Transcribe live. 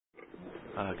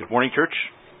Good morning, church.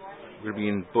 We're going to be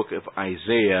in the book of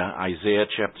Isaiah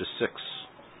chapter 6.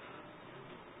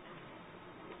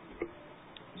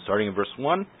 Starting in verse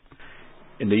 1.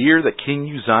 In the year that King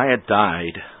Uzziah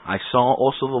died, I saw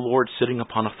also the Lord sitting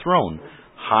upon a throne,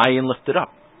 high and lifted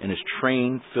up, and his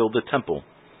train filled the temple.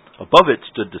 Above it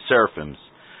stood the seraphims.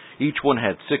 Each one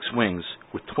had 6 wings.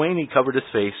 With twain he covered his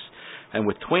face, and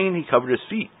with twain he covered his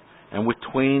feet, and with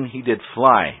twain he did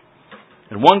fly.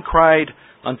 And one cried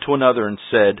unto another and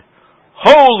said,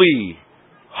 Holy,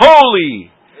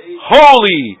 holy,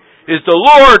 holy is the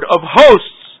Lord of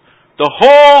hosts. The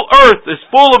whole earth is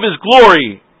full of his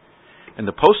glory. And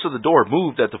the posts of the door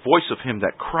moved at the voice of him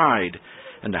that cried,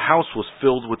 and the house was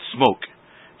filled with smoke.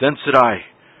 Then said I,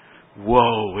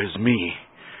 Woe is me,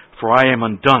 for I am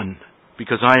undone,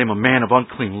 because I am a man of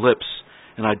unclean lips,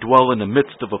 and I dwell in the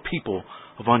midst of a people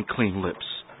of unclean lips.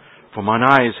 For mine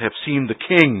eyes have seen the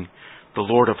King, the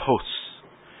Lord of hosts.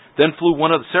 Then flew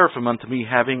one of the seraphim unto me,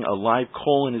 having a live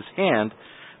coal in his hand,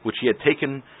 which he had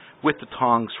taken with the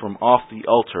tongs from off the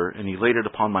altar, and he laid it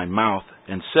upon my mouth,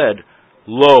 and said,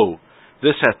 Lo,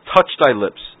 this hath touched thy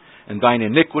lips, and thine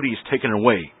iniquity is taken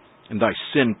away, and thy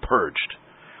sin purged.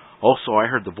 Also I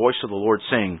heard the voice of the Lord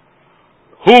saying,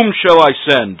 Whom shall I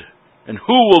send, and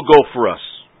who will go for us?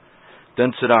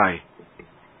 Then said I,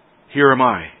 Here am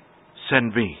I,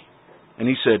 send me. And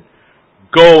he said,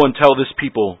 Go and tell this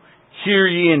people, Hear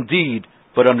ye indeed,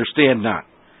 but understand not,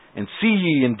 and see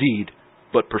ye indeed,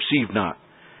 but perceive not.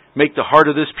 Make the heart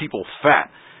of this people fat,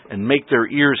 and make their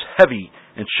ears heavy,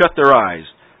 and shut their eyes,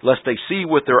 lest they see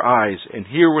with their eyes, and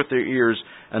hear with their ears,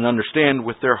 and understand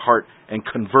with their heart, and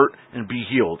convert and be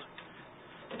healed.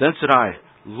 Then said I,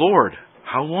 Lord,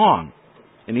 how long?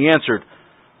 And he answered,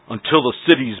 Until the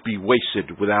cities be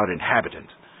wasted without inhabitant,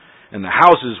 and the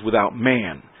houses without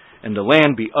man, and the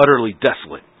land be utterly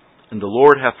desolate. And the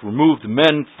Lord hath removed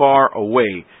men far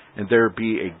away, and there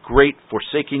be a great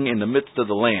forsaking in the midst of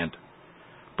the land.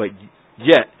 But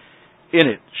yet in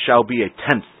it shall be a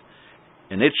tenth,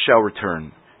 and it shall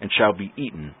return, and shall be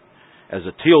eaten, as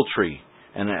a teil tree,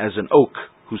 and as an oak,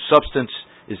 whose substance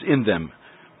is in them,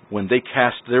 when they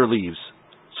cast their leaves.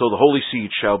 So the holy seed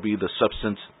shall be the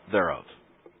substance thereof.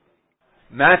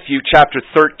 Matthew chapter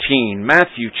 13.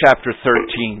 Matthew chapter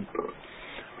 13.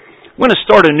 I'm going to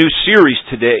start a new series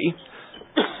today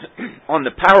on the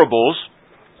parables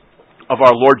of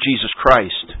our Lord Jesus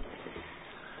Christ.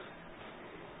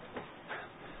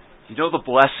 You know the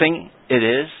blessing it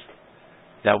is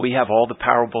that we have all the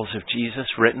parables of Jesus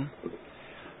written?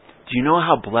 Do you know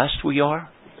how blessed we are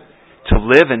to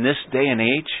live in this day and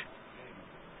age?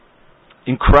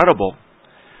 Incredible.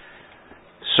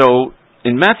 So,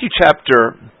 in Matthew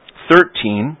chapter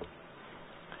 13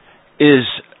 is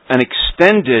an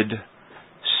extended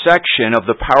section of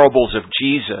the parables of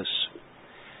Jesus.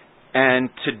 And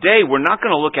today we're not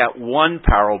going to look at one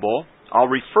parable. I'll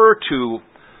refer to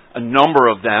a number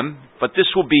of them, but this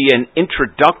will be an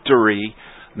introductory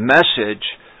message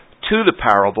to the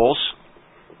parables.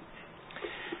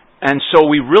 And so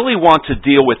we really want to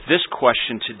deal with this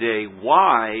question today,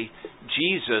 why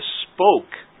Jesus spoke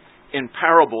in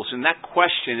parables. And that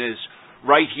question is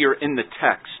right here in the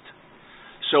text.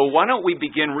 So why don't we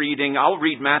begin reading? I'll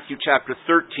read Matthew chapter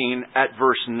 13 at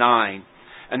verse 9.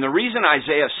 And the reason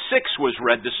Isaiah 6 was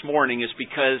read this morning is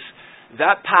because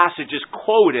that passage is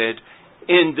quoted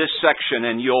in this section,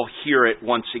 and you'll hear it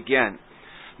once again.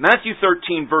 Matthew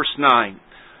 13, verse 9.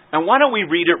 And why don't we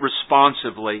read it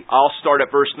responsively? I'll start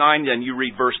at verse 9, then you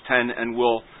read verse 10, and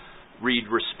we'll read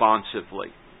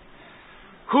responsively.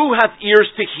 Who hath ears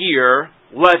to hear,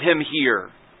 let him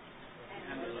hear.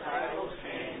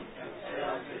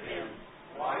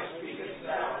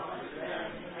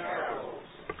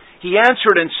 He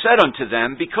answered and said unto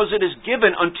them, Because it is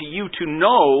given unto you to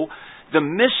know the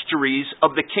mysteries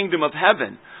of the kingdom of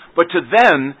heaven, but to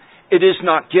them it is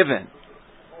not given.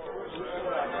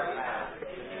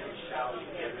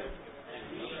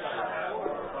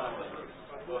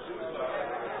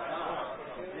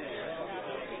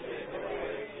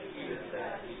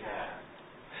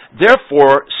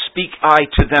 Therefore speak I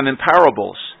to them in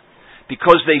parables,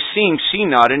 because they seeing see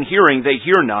not, and hearing they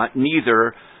hear not,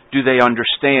 neither do they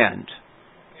understand.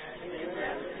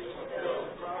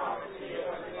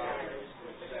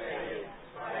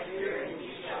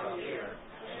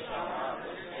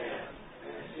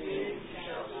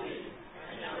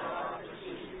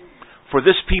 For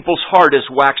this people's heart is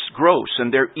waxed gross,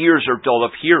 and their ears are dull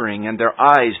of hearing, and their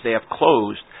eyes they have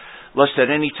closed, lest at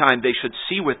any time they should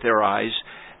see with their eyes,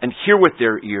 and hear with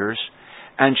their ears,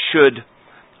 and should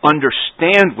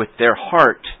understand with their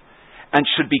heart, and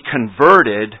should be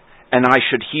converted, and I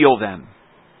should heal them.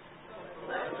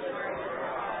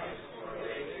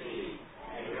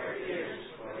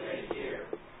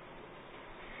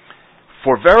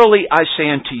 For verily I say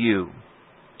unto you,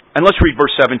 and let's read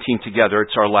verse 17 together.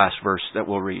 It's our last verse that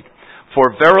we'll read.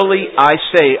 For verily I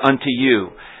say unto you,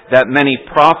 that many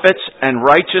prophets and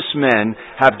righteous men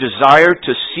have desired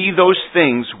to see those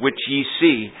things which ye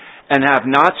see, and have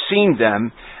not seen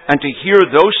them, and to hear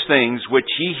those things which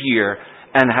ye hear,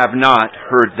 and have not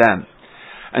heard them.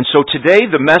 And so today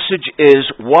the message is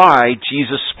why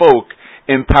Jesus spoke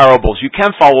in parables. You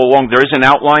can follow along. There is an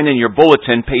outline in your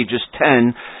bulletin, pages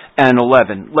 10 and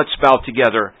 11. Let's bow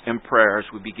together in prayer as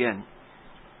we begin.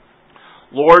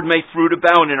 Lord, may fruit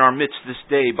abound in our midst this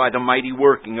day by the mighty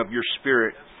working of your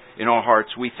Spirit in our hearts.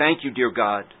 We thank you, dear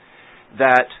God,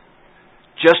 that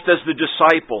just as the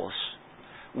disciples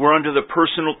were under the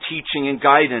personal teaching and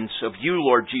guidance of you,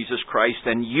 Lord Jesus Christ,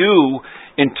 and you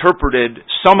interpreted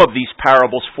some of these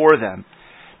parables for them,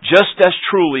 just as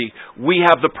truly we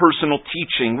have the personal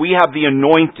teaching, we have the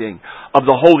anointing of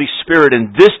the Holy Spirit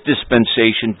in this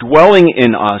dispensation dwelling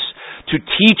in us to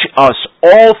teach us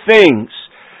all things.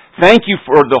 Thank you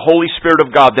for the Holy Spirit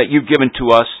of God that you've given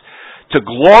to us to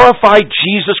glorify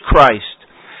Jesus Christ.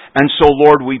 And so,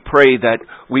 Lord, we pray that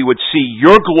we would see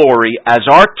your glory as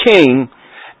our King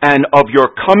and of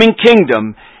your coming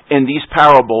kingdom in these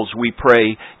parables, we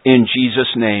pray in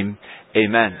Jesus' name.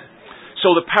 Amen.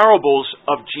 So the parables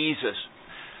of Jesus.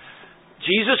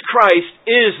 Jesus Christ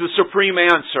is the supreme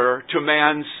answer to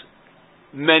man's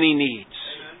many needs.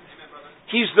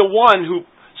 He's the one who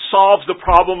solves the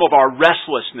problem of our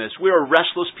restlessness. We're a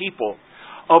restless people.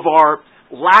 Of our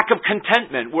lack of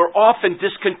contentment. We're often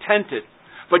discontented.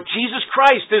 But Jesus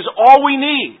Christ is all we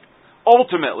need,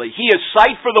 ultimately. He is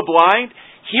sight for the blind,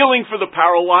 healing for the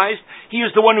paralyzed. He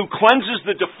is the one who cleanses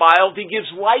the defiled. He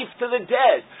gives life to the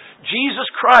dead. Jesus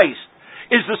Christ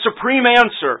is the supreme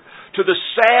answer to the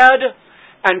sad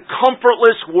and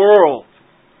comfortless world.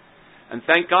 And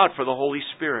thank God for the Holy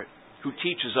Spirit who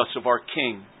teaches us of our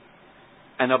King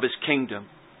and of His kingdom.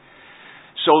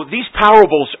 So these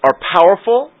parables are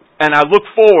powerful, and I look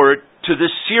forward to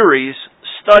this series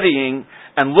studying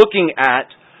and looking at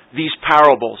these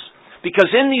parables. Because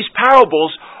in these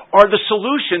parables are the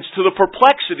solutions to the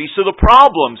perplexities, to the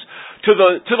problems, to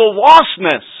the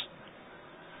lostness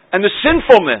and the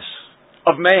sinfulness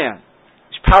of man.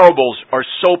 These parables are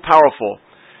so powerful.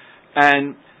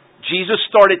 And Jesus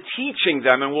started teaching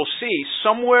them, and we'll see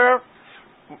somewhere,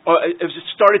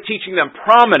 started teaching them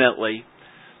prominently,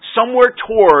 somewhere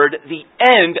toward the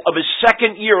end of His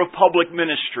second year of public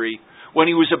ministry, when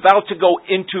He was about to go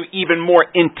into even more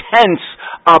intense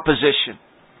opposition.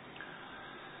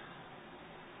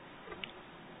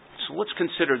 So let's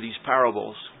consider these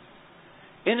parables.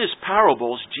 In His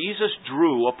parables, Jesus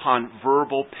drew upon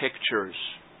verbal pictures.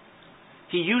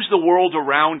 He used the world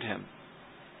around Him.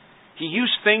 He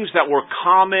used things that were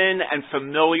common and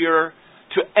familiar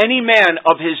to any man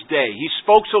of His day. He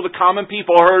spoke so the common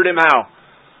people heard Him how?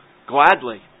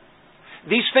 Gladly.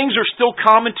 These things are still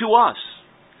common to us.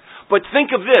 But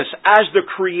think of this, as the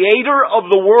creator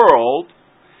of the world,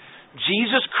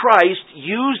 Jesus Christ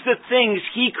used the things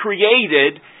He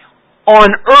created on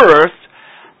earth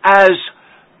as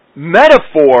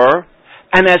metaphor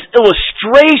and as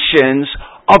illustrations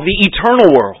of the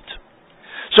eternal world.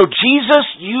 So Jesus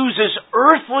uses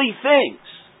earthly things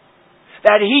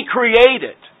that He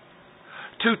created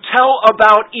to tell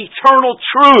about eternal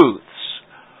truths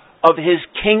of His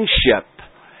kingship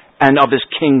and of His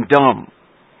kingdom.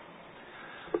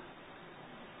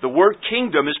 The word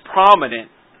kingdom is prominent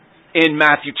in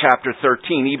Matthew chapter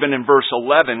 13, even in verse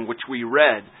 11, which we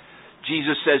read.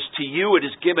 Jesus says, "To you it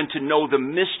is given to know the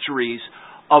mysteries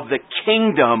of the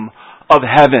kingdom of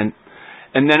heaven."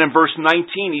 And then in verse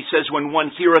 19 He says, "When one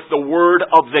heareth the word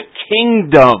of the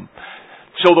kingdom."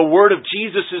 So the word of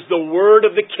Jesus is the word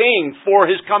of the King for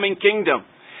His coming kingdom.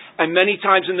 And many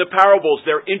times in the parables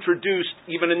they're introduced,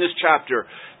 even in this chapter,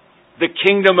 the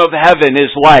kingdom of heaven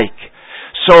is like.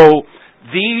 So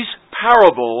these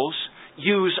parables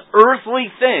use earthly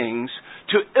things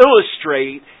to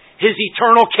illustrate His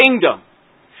eternal kingdom.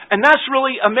 And that's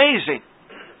really amazing.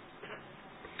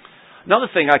 Another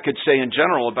thing I could say in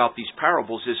general about these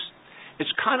parables is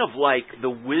it's kind of like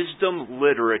the wisdom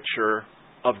literature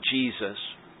of Jesus.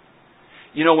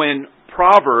 You know, in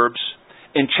Proverbs,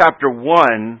 in chapter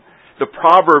 1, the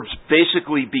Proverbs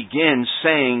basically begin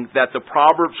saying that the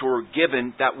Proverbs were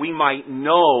given that we might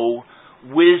know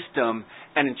wisdom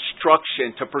and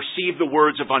instruction to perceive the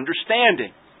words of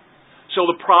understanding. So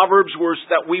the Proverbs were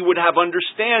that we would have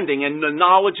understanding and the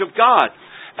knowledge of God.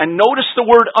 And notice the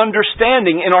word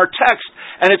understanding in our text.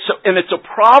 And it's a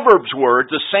Proverbs word.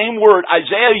 The same word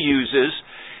Isaiah uses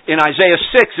in Isaiah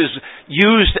 6 is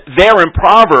used there in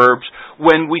Proverbs,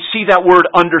 when we see that word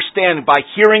understand, by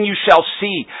hearing you shall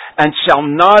see and shall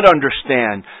not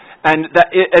understand. And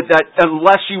that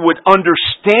unless you would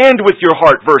understand with your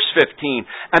heart, verse 15,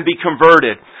 and be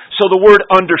converted. So the word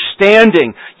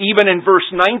understanding, even in verse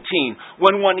 19,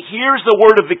 when one hears the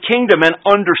word of the kingdom and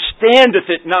understandeth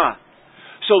it not.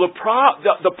 So the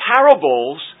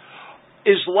parables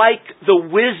is like the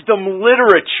wisdom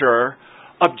literature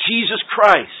of Jesus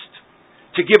Christ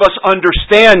to give us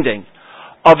understanding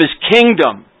of His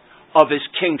kingdom, of His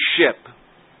kingship.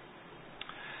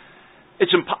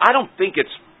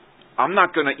 I'm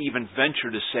not going to even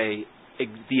venture to say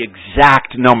the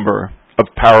exact number of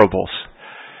parables.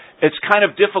 It's kind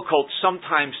of difficult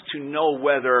sometimes to know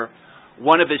whether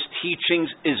one of His teachings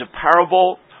is a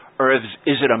parable or is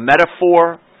it a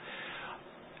metaphor.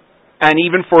 And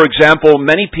even, for example,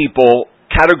 many people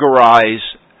categorize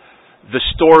the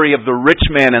story of the rich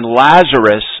man and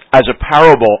Lazarus as a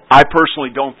parable. I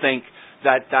personally don't think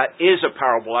that is a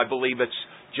parable. I believe it's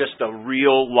just a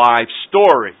real live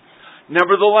story.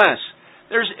 Nevertheless,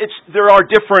 there are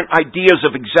different ideas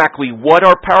of exactly what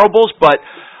are parables, but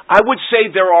I would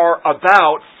say there are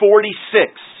about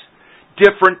 46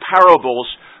 different parables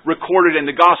recorded in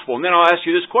the Gospel. And then I'll ask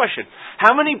you this question.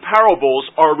 How many parables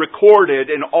are recorded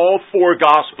in all four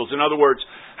Gospels? In other words,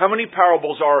 how many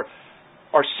parables are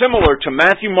similar to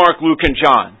Matthew, Mark, Luke, and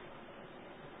John?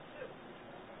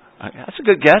 That's a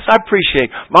good guess. I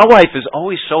appreciate it. My wife is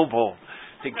always so bold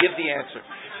to give the answer.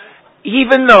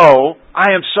 Even though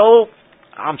I'm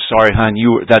sorry, hon,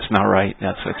 that's not right.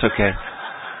 It's okay.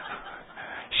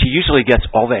 She usually gets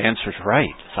all the answers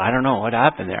right, so I don't know what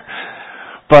happened there.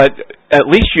 But at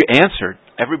least you answered.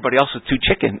 Everybody else is too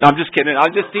chicken. No, I'm just kidding.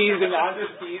 I'm just teasing.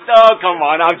 Oh, come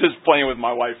on. I'm just playing with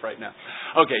my wife right now.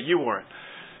 Okay, you weren't.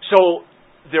 So,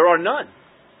 there are none.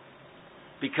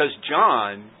 Because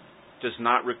John does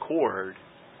not record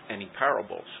any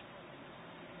parables.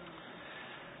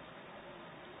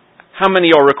 How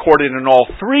many are recorded in all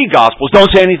three Gospels? Don't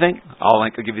say anything. I'll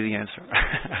give you the answer.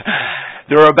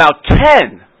 There are about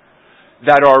 10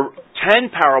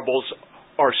 parables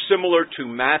are similar to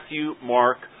Matthew,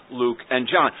 Mark, Luke, and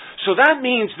John. So that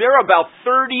means there are about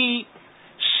 36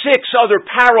 other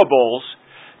parables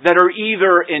that are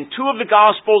either in two of the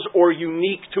Gospels or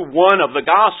unique to one of the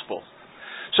Gospels.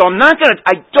 So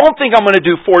I don't think I'm going to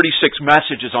do 46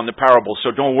 messages on the parables,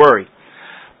 so don't worry.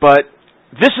 But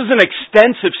this is an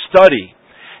extensive study,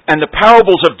 and the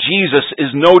parables of Jesus is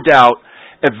no doubt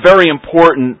a very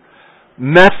important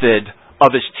method of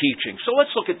His teaching. So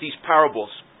let's look at these parables.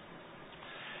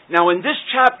 Now in this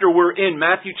chapter we're in,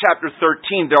 Matthew chapter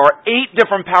 13, there are 8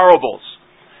 different parables.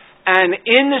 And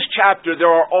in this chapter there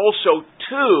are also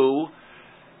 2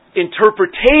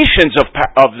 interpretations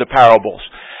of the parables.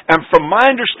 And from my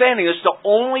understanding, it's the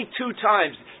only 2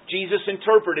 times Jesus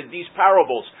interpreted these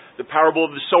parables. The parable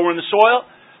of the sower and the soil,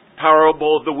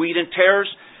 parable of the wheat and tares.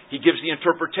 He gives the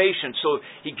interpretation. So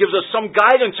He gives us some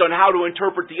guidance on how to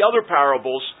interpret the other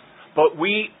parables, but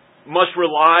we must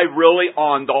rely really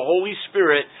on the Holy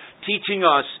Spirit teaching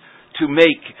us to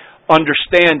make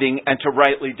understanding and to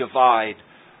rightly divide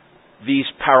these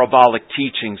parabolic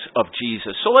teachings of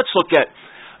Jesus. So let's look at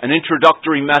an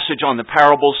introductory message on the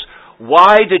parables.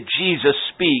 Why did Jesus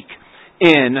speak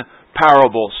in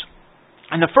parables?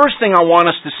 And the first thing I want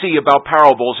us to see about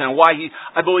parables and why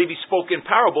I believe He spoke in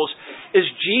parables is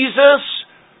Jesus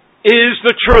is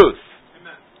the truth.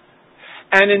 Amen.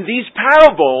 And in these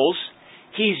parables,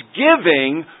 He's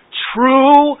giving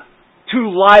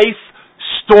true-to-life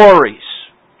stories.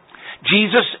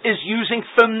 Jesus is using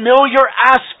familiar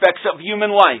aspects of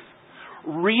human life.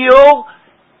 Real,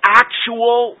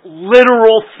 actual,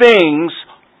 literal things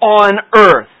on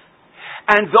earth.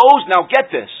 And now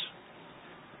get this.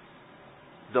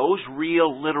 Those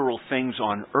real, literal things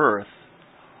on earth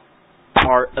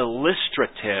are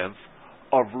illustrative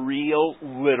of real,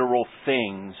 literal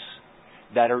things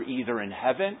that are either in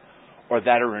heaven or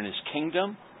that are in His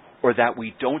kingdom or that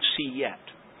we don't see yet.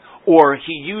 Or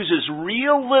He uses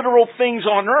real, literal things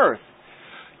on earth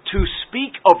to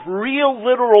speak of real,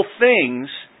 literal things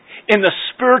in the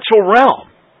spiritual realm.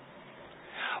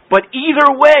 But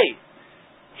either way,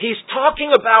 He's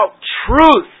talking about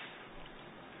truth.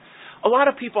 A lot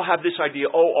of people have this idea,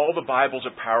 all the Bible's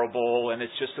a parable, and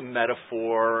it's just a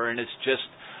metaphor, and it's just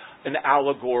an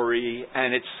allegory,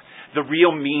 and the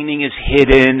real meaning is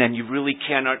hidden, and you really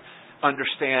cannot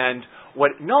understand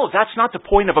what... No, that's not the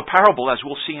point of a parable, as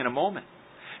we'll see in a moment.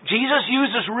 Jesus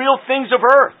uses real things of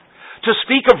earth to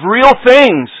speak of real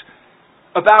things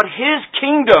about His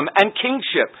kingdom and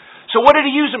kingship. So what did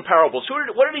He use in parables?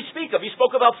 What did He speak of? He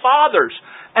spoke about fathers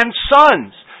and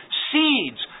sons,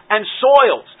 seeds and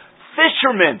soils,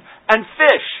 fishermen and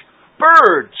fish,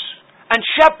 birds and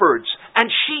shepherds and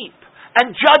sheep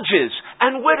and judges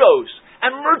and widows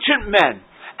and merchantmen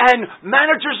and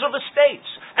managers of estates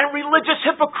and religious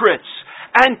hypocrites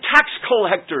and tax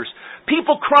collectors,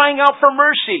 people crying out for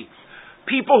mercy,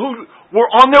 people who were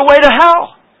on their way to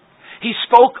hell. He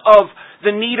spoke of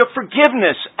the need of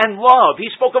forgiveness and love. He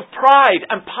spoke of pride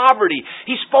and poverty.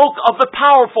 He spoke of the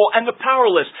powerful and the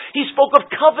powerless. He spoke of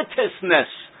covetousness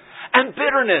and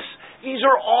bitterness. These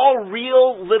are all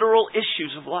real, literal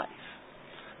issues of life.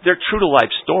 They're true-to-life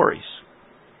stories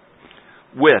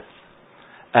with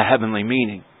a heavenly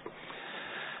meaning.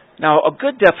 Now, a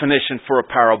good definition for a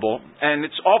parable, and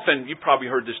it's often, you've probably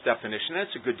heard this definition,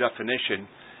 that's a good definition.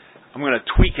 I'm going to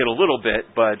tweak it a little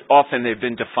bit, but often they've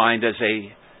been defined as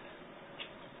a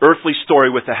earthly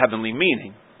story with a heavenly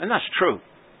meaning. And that's true.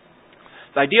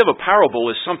 The idea of a parable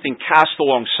is something cast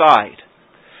alongside.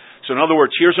 So in other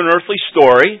words, here's an earthly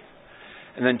story,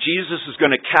 and then Jesus is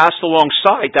going to cast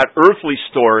alongside that earthly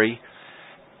story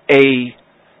a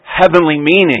heavenly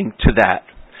meaning to that.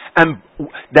 And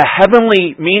the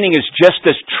heavenly meaning is just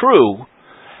as true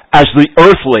as the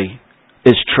earthly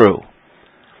is true.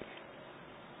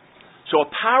 So a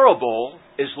parable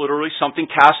is literally something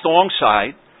cast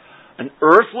alongside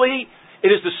it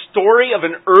is the story of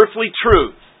an earthly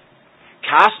truth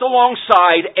cast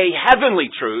alongside a heavenly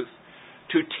truth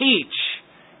to teach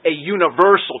a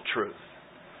universal truth.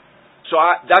 So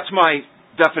that's my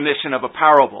definition of a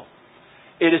parable.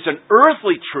 It is an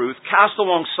earthly truth cast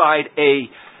alongside a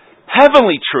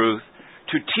heavenly truth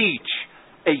to teach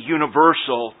a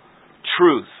universal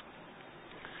truth.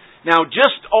 Now,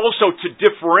 just also to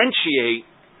differentiate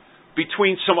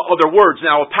between some other words.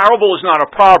 Now, a parable is not a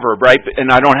proverb, right? And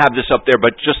I don't have this up there,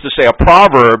 but just to say a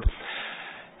proverb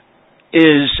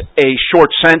is a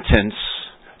short sentence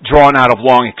drawn out of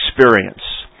long experience.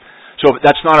 So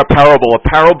that's not a parable. A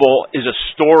parable is a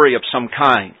story of some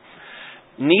kind.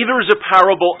 Neither is a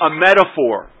parable a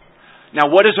metaphor. Now,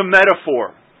 what is a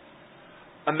metaphor?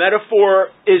 A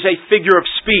metaphor is a figure of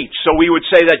speech. So we would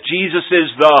say that Jesus is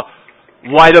the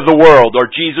light of the world, or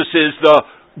Jesus is the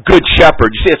good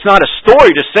shepherd. You see, it's not a story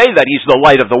to say that he's the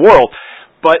light of the world,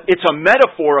 but it's a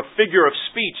metaphor, a figure of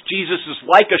speech. Jesus is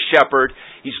like a shepherd,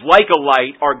 he's like a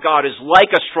light, our God is like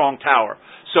a strong tower.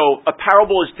 So a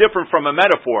parable is different from a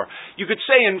metaphor. You could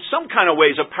say in some kind of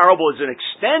ways a parable is an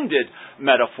extended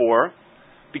metaphor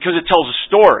because it tells a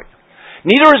story.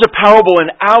 Neither is a parable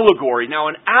an allegory. Now,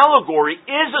 an allegory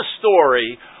is a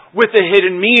story with a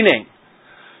hidden meaning.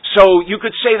 So you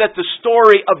could say that the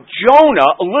story of Jonah,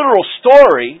 a literal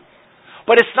story,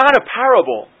 but it's not a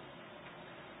parable.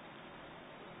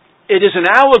 It is an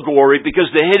allegory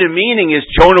because the hidden meaning is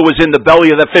Jonah was in the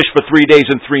belly of the fish for 3 days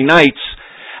and 3 nights.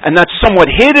 And that's somewhat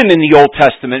hidden in the Old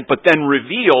Testament, but then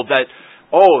revealed that,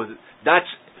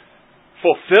 that's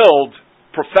fulfilled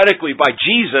prophetically by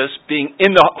Jesus being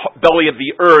in the belly of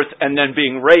the earth and then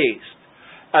being raised,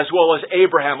 as well as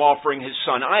Abraham offering his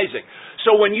son Isaac.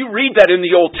 So when you read that in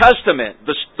the Old Testament,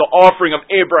 the offering of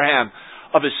Abraham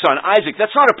of his son Isaac,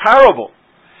 that's not a parable.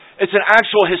 It's an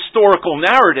actual historical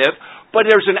narrative, but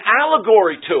there's an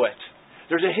allegory to it.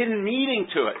 There's a hidden meaning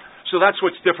to it. So that's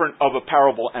what's different of a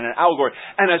parable and an allegory.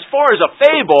 And as far as a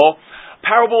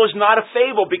parable is not a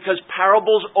fable because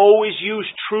parables always use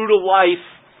true-to-life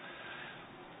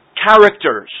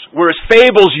characters, whereas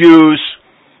fables use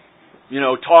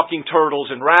talking turtles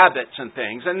and rabbits and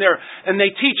things, and they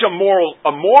teach a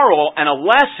moral and a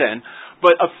lesson,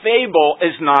 but a fable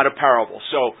is not a parable.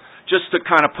 So just to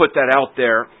kind of put that out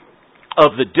there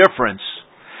of the difference.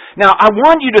 Now, I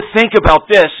want you to think about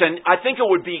this, and I think it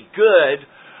would be good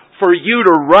for you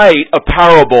to write a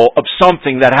parable of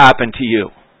something that happened to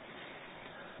you.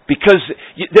 Because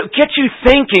it gets you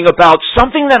thinking about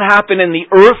something that happened in the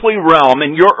earthly realm,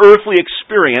 in your earthly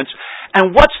experience,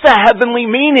 and what's the heavenly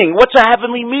meaning? What's a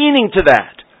heavenly meaning to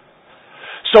that?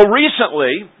 So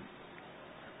recently,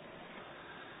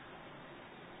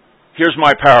 here's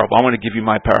my parable. I want to give you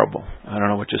my parable. I don't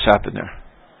know what just happened there.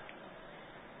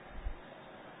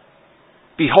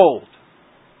 Behold,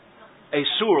 a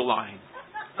sewer line,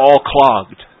 all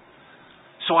clogged.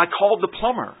 So I called the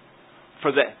plumber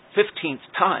for the 15th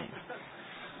time.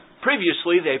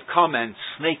 Previously, they've come and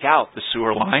snake out the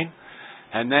sewer line,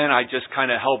 and then I just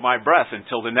kind of held my breath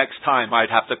until the next time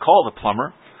I'd have to call the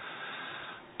plumber.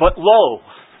 But lo,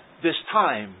 this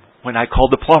time, when I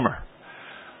called the plumber,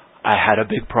 I had a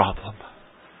big problem.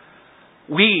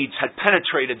 Weeds had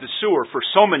penetrated the sewer for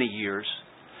so many years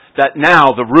that now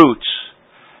the roots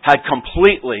had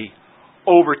completely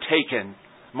overtaken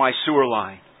my sewer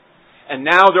line. And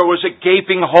now there was a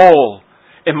gaping hole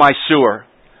in my sewer.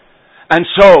 And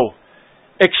so,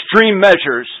 extreme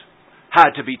measures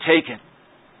had to be taken.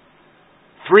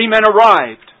 3 men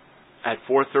arrived at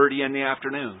 4:30 in the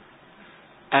afternoon,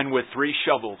 and with 3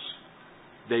 shovels,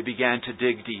 they began to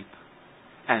dig deep,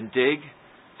 and dig,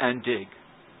 and dig.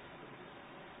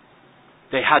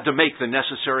 They had to make the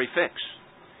necessary fix.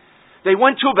 They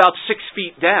went to about 6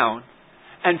 feet down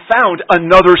and found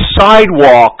another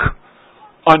sidewalk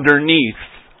underneath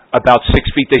about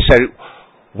 6 feet. They said,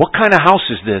 "What kind of house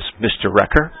is this, Mr.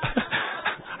 Wrecker?"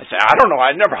 I said, "I don't know.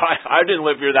 I didn't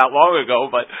live here that long ago."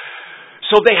 But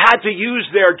so they had to use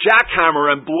their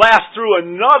jackhammer and blast through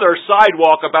another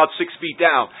sidewalk about 6 feet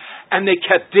down. And they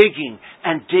kept digging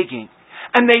and digging.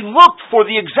 And they looked for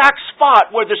the exact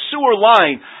spot where the sewer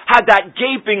line had that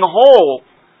gaping hole.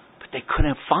 But they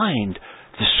couldn't find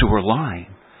the sewer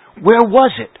line. Where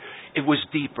was it? It was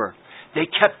deeper. They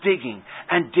kept digging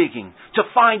and digging to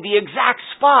find the exact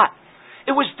spot.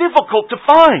 It was difficult to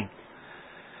find.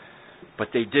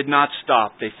 But they did not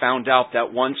stop. They found out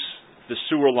that once the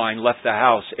sewer line left the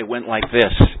house, it went like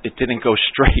this. It didn't go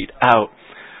straight out.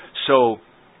 So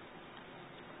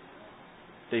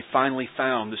they finally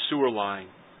found the sewer line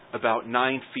about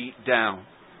 9 feet down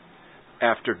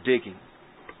after digging.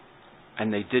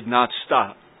 And they did not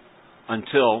stop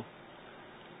until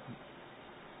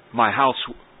my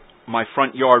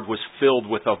front yard was filled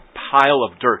with a pile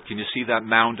of dirt. Can you see that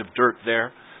mound of dirt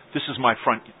there? This is my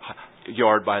front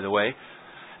yard, by the way.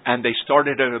 And they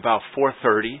started at about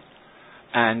 4:30.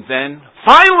 And then,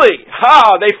 finally,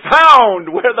 they found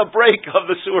where the break of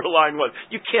the sewer line was.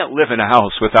 You can't live in a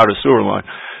house without a sewer line.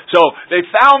 So they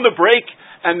found the break,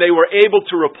 and they were able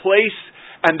to replace,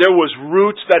 and there was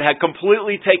roots that had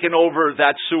completely taken over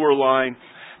that sewer line.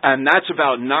 And that's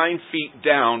about 9 feet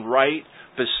down, right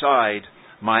beside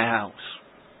my house.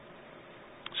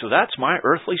 So that's my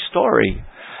earthly story.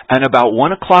 And about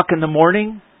 1 o'clock in the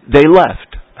morning, they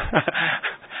left.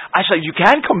 I said, "You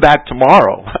can come back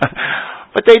tomorrow."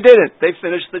 But they didn't. They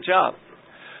finished the job.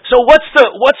 So what's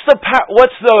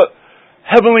the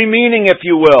heavenly meaning, if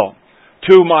you will,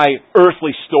 to my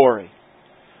earthly story?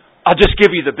 I'll just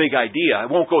give you the big idea. I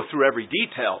won't go through every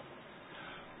detail.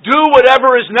 Do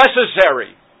whatever is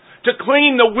necessary to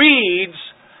clean the weeds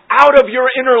out of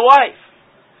your inner life.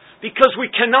 Because we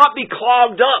cannot be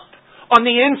clogged up on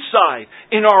the inside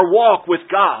in our walk with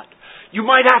God. You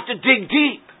might have to dig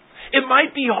deep. It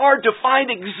might be hard to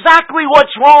find exactly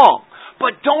what's wrong.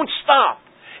 But don't stop.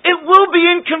 It will be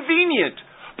inconvenient.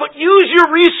 But use your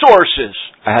resources.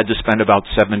 I had to spend about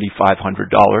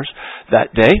 $7,500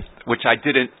 that day, which I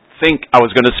didn't think I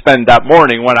was going to spend that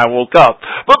morning when I woke up.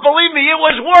 But believe me, it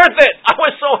was worth it. I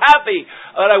was so happy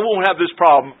that I won't have this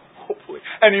problem, hopefully,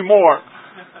 anymore.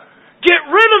 Get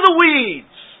rid of the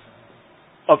weeds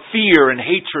of fear and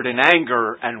hatred and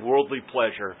anger and worldly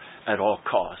pleasure at all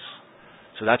costs.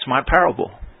 So that's my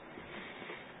parable.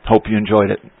 Hope you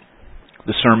enjoyed it.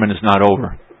 The sermon is not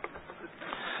over.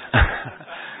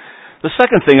 The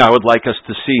second thing I would like us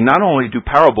to see, not only do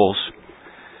parables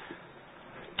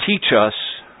teach us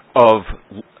of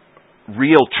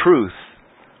real truth,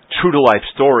 true to life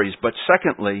stories, but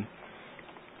secondly,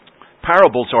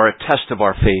 parables are a test of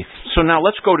our faith. So now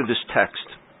let's go to this text.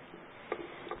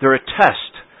 They're a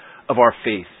test of our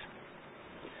faith.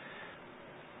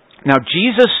 Now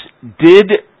Jesus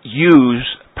did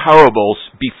use parables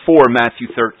before Matthew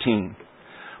 13.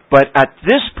 But at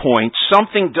this point,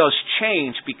 something does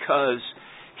change because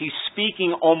he's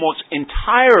speaking almost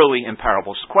entirely in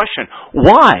parables. Question,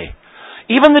 why?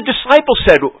 Even the disciples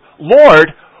said,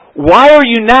 "Lord, why are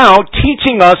you now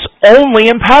teaching us only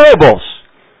in parables?"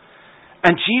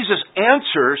 And Jesus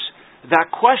answers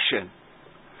that question.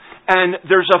 And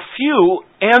there's a few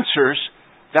answers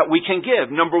that we can give.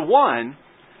 Number one,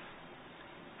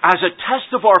 as a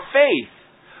test of our faith,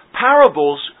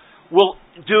 parables will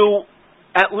do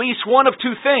at least one of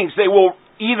two things. They will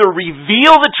either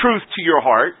reveal the truth to your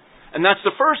heart, and that's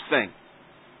the first thing.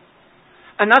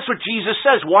 And that's what Jesus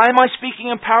says. Why am I speaking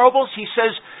in parables? He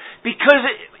says, because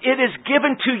it is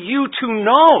given to you to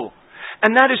know.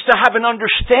 And that is to have an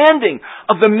understanding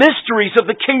of the mysteries of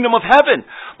the kingdom of heaven.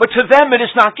 But to them it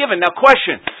is not given. Now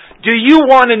question, do you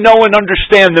want to know and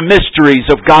understand the mysteries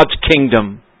of God's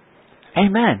kingdom?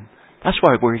 Amen. That's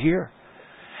why we're here.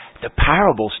 The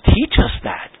parables teach us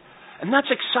that. And that's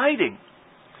exciting.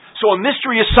 So a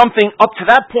mystery is something up to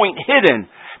that point hidden,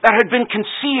 that had been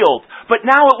concealed, but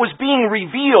now it was being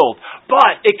revealed.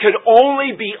 But it could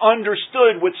only be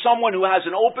understood with someone who has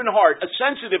an open heart, a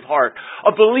sensitive heart,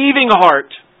 a believing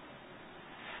heart,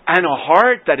 and a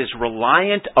heart that is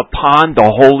reliant upon the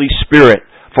Holy Spirit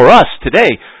for us today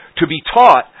to be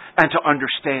taught and to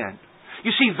understand.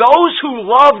 You see, those who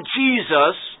love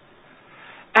Jesus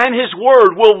and His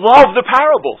Word will love the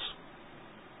parables.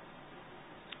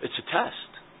 It's a test.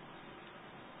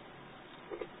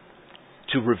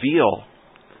 To reveal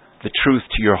the truth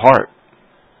to your heart.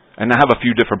 And I have a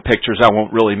few different pictures. I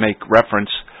won't really make reference,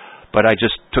 but I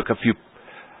just took a few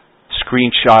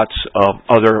screenshots of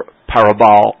other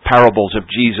parables of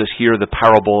Jesus. Here, the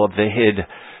parable of the hid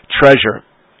treasure.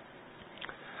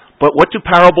 But what do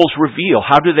parables reveal?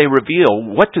 How do they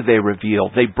reveal? What do they reveal?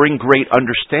 They bring great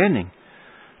understanding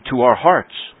to our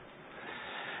hearts.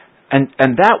 And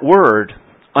that word,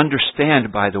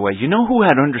 understand, by the way, you know who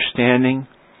had understanding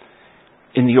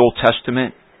in the Old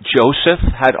Testament? Joseph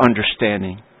had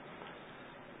understanding.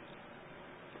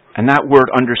 And that word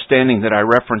understanding that I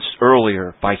referenced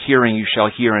earlier, by hearing you shall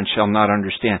hear and shall not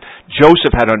understand.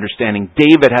 Joseph had understanding.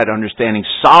 David had understanding.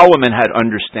 Solomon had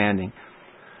understanding.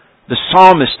 The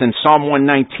psalmist in Psalm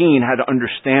 119 had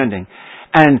understanding.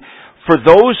 And for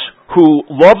those who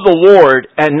love the Lord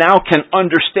and now can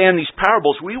understand these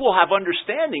parables, we will have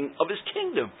understanding of His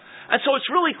kingdom. And so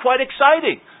it's really quite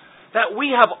exciting that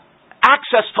we have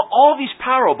access to all these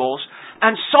parables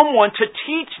and someone to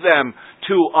teach them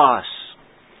to us.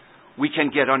 We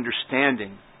can get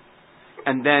understanding.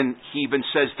 And then He even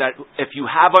says that if you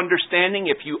have understanding,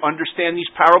 if you understand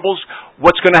these parables,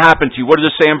 what's going to happen to you? What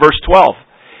does it say in verse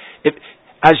 12?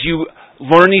 As you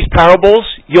learn these parables,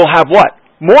 you'll have what?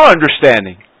 More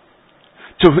understanding.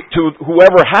 To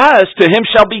whoever has, to him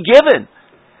shall be given.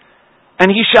 And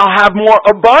he shall have more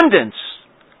abundance.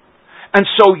 And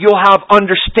so you'll have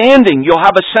understanding. You'll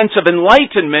have a sense of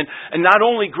enlightenment. And not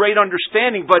only great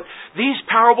understanding, but these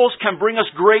parables can bring us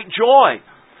great joy.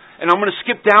 And I'm going to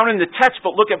skip down in the text,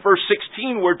 but look at verse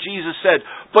 16 where Jesus said,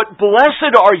 "But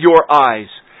blessed are your eyes."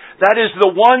 That is, the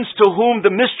ones to whom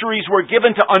the mysteries were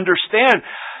given to understand.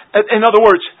 In other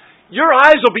words, your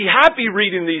eyes will be happy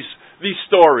reading these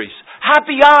stories.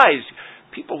 Happy eyes.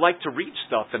 People like to read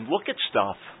stuff and look at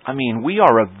stuff. I mean, we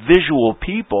are a visual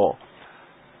people.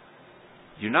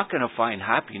 You're not going to find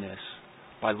happiness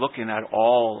by looking at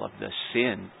all of the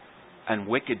sin and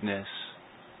wickedness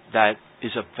that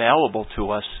is available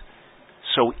to us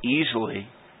so easily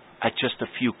at just a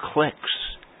few clicks.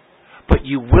 But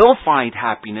you will find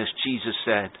happiness, Jesus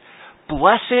said.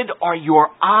 Blessed are your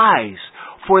eyes,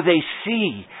 for they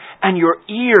see, and your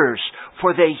ears,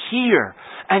 for they hear.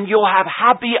 And you'll have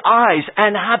happy eyes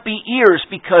and happy ears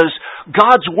because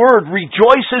God's Word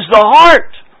rejoices the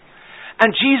heart.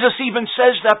 And Jesus even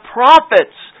says that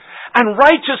prophets and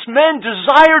righteous men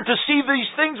desire to see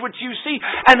these things which you see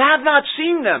and have not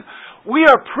seen them. We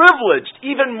are privileged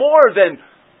even more than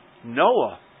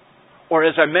Noah. Or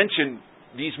as I mentioned,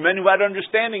 these men who had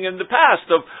understanding in the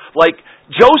past of like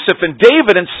Joseph and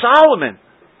David and Solomon.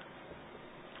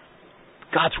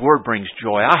 God's Word brings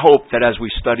joy. I hope that as we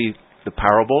study the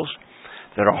parables,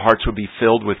 that our hearts would be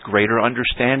filled with greater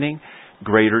understanding,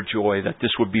 greater joy, that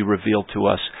this would be revealed to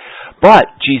us. But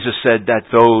Jesus said that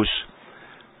those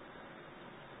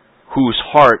whose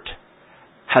heart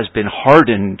has been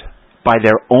hardened by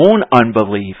their own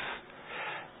unbelief,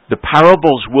 the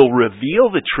parables will reveal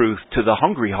the truth to the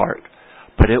hungry heart,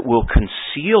 but it will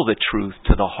conceal the truth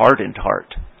to the hardened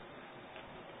heart.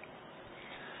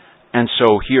 And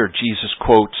so here Jesus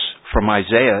quotes from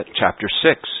Isaiah chapter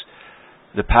 6,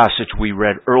 the passage we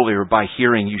read earlier, "By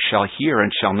hearing you shall hear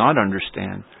and shall not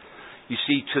understand." You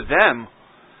see, to them,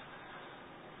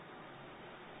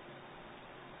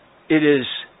 it is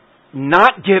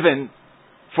not given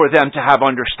for them to have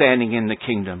understanding in the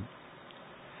kingdom.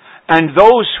 And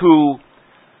those who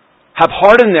have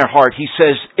hardened their heart, He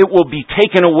says, it will be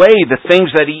taken away, the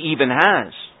things that He even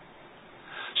has.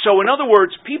 So in other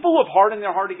words, people who have hardened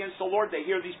their heart against the Lord, they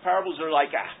hear these parables, they're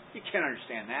like, you can't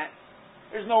understand that.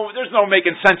 There's no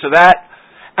making sense of that.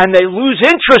 And they lose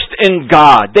interest in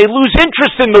God. They lose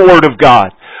interest in the Word of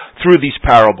God through these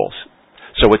parables.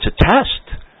 So it's a test.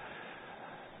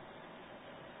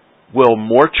 Will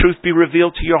more truth be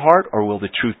revealed to your heart, or will the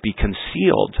truth be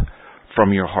concealed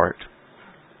from your heart?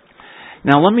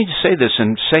 Now let me say this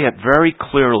and say it very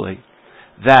clearly,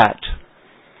 that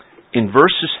in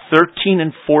verses 13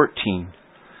 and 14,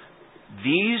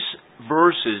 these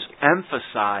verses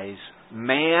emphasize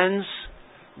man's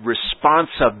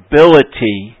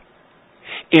responsibility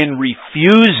in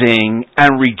refusing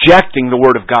and rejecting the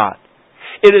Word of God.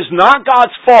 It is not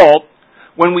God's fault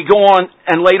when we go on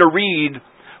and later read,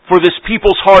 "For this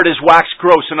people's heart is waxed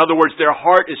gross." In other words, their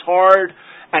heart is hard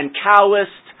and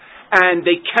calloused and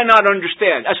they cannot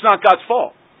understand. That's not God's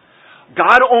fault.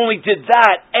 God only did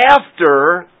that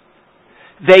after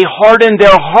they hardened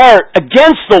their heart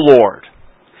against the Lord.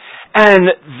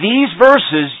 And these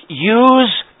verses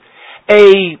use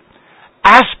a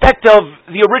aspect of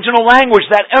the original language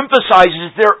that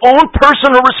emphasizes their own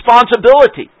personal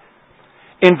responsibility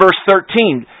in verse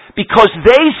 13. Because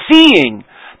they seeing,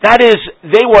 that is,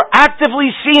 they were actively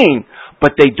seeing,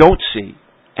 but they don't see,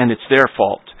 and it's their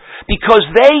fault. Because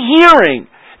they hearing,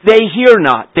 they hear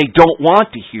not, they don't want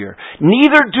to hear.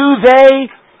 Neither do they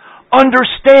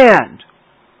understand.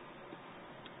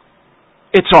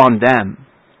 It's on them.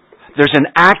 There's an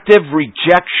active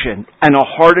rejection and a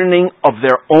hardening of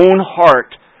their own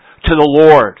heart to the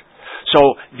Lord.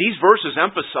 So these verses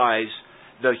emphasize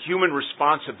the human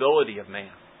responsibility of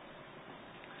man.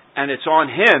 And it's on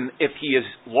him if he is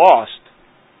lost,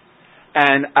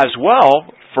 and as well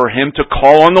for him to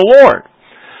call on the Lord.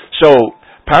 So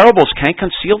parables can't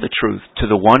conceal the truth to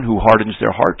the one who hardens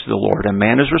their heart to the Lord, and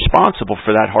man is responsible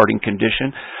for that hardened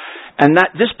condition. And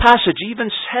that this passage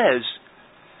even says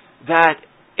that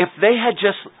if they had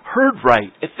just heard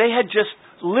right, if they had just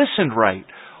listened right,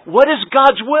 what is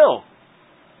God's will?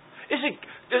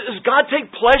 Does God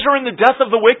take pleasure in the death of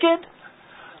the wicked?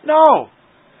 No.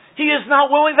 He is not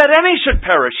willing that any should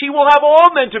perish. He will have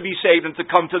all men to be saved and to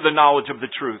come to the knowledge of the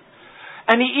truth.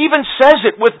 And he even says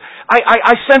it with,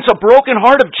 I sense a broken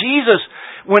heart of Jesus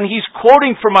when he's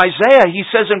quoting from Isaiah. He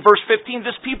says in verse 15,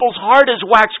 this people's heart is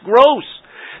waxed gross.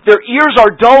 Their ears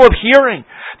are dull of hearing.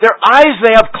 Their eyes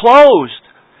they have closed.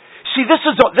 See, this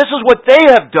is what they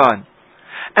have done.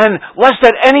 And lest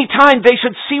at any time they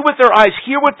should see with their eyes,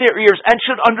 hear with their ears, and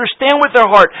should understand with their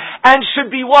heart, and should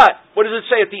be what? What does it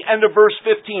say at the end of verse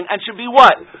 15? And should be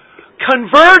what?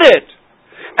 Converted.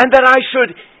 And that I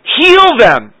should heal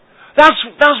them.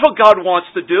 That's what God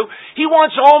wants to do. He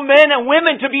wants all men and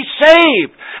women to be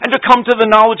saved and to come to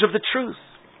the knowledge of the truth.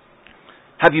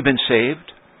 Have you been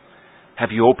saved?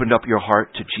 Have you opened up your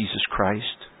heart to Jesus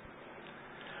Christ?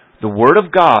 The Word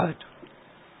of God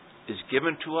is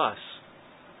given to us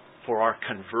for our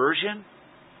conversion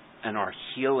and our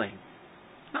healing.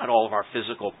 Not all of our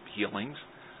physical healings,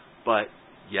 but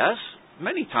yes,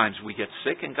 many times we get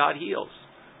sick and God heals.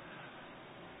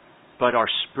 But our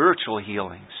spiritual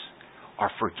healings,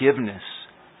 our forgiveness,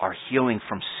 our healing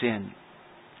from sin.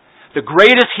 The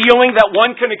greatest healing that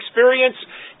one can experience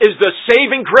is the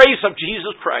saving grace of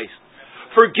Jesus Christ.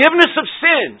 Forgiveness of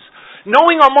sins.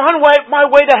 Knowing I'm on my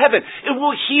way to heaven. It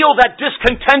will heal that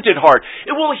discontented heart.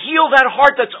 It will heal that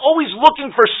heart that's always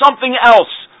looking for something else,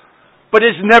 but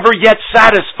is never yet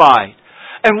satisfied.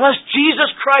 Unless Jesus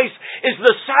Christ is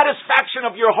the satisfaction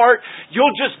of your heart,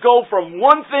 you'll just go from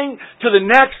one thing to the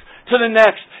next,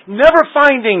 never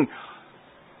finding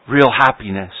real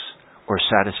happiness or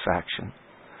satisfaction.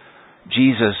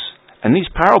 Jesus, and these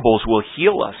parables will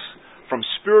heal us from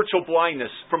spiritual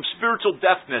blindness, from spiritual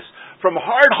deafness, from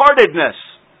hard-heartedness.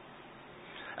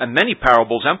 And many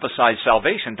parables emphasize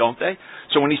salvation, don't they?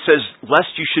 So when he says,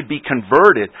 lest you should be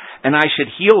converted, and I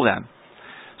should heal them.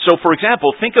 So for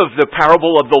example, think of the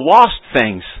parable of the lost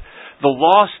things. The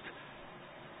lost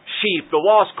sheep, the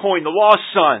lost coin, the lost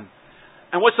son.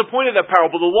 And what's the point of that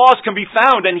parable? The lost can be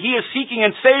found, and he is seeking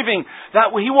and saving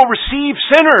that he will receive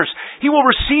sinners. He will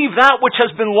receive that which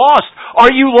has been lost.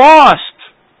 Are you lost?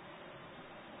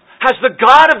 Has the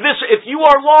God of this, if you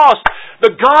are lost,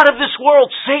 the God of this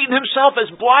world, Satan himself, has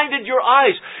blinded your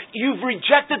eyes. You've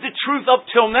rejected the truth up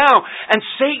till now, and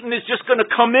Satan is just going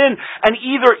to come in and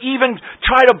either even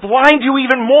try to blind you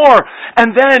even more.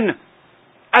 And then,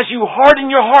 as you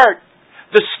harden your heart,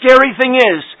 the scary thing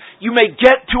is, you may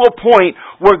get to a point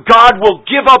where God will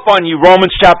give up on you,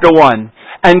 Romans chapter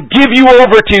 1, and give you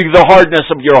over to the hardness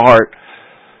of your heart.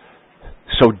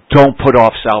 So don't put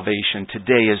off salvation.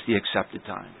 Today is the accepted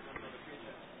time.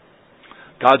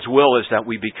 God's will is that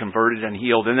we be converted and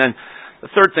healed. And then the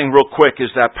third thing real quick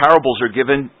is that parables are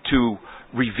given to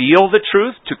reveal the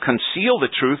truth, to conceal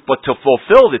the truth, but to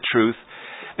fulfill the truth.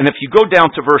 And if you go down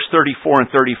to verse 34 and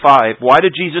 35, why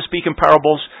did Jesus speak in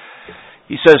parables?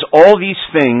 He says, all these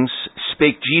things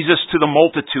spake Jesus to the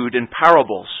multitude in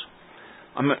parables.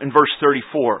 In verse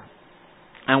 34.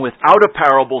 And without a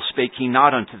parable spake he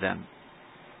not unto them,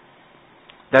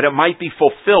 that it might be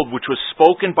fulfilled which was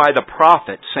spoken by the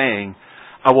prophet, saying,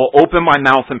 I will open my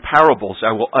mouth in parables.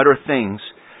 I will utter things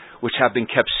which have been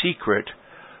kept secret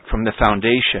from the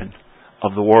foundation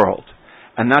of the world.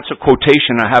 And that's a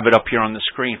quotation. I have it up here on the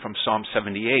screen from Psalm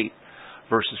 78,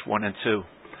 verses 1 and 2.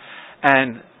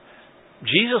 And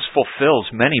Jesus fulfills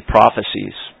many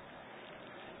prophecies,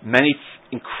 many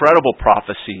incredible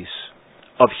prophecies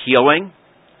of healing,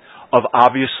 of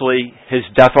obviously his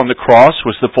death on the cross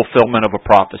was the fulfillment of a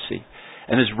prophecy.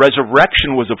 And his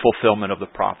resurrection was a fulfillment of the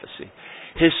prophecy.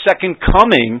 His second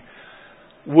coming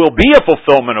will be a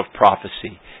fulfillment of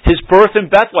prophecy. His birth in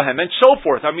Bethlehem and so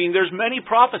forth. I mean, there's many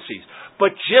prophecies.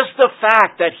 But just the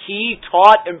fact that he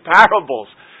taught in parables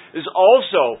is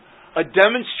also a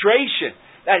demonstration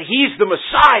that He's the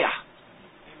Messiah.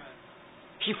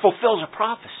 He fulfills a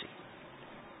prophecy.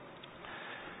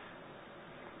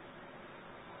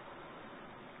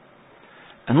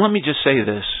 And let me just say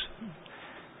this.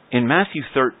 In Matthew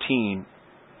 13,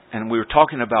 and we were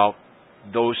talking about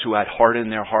those who had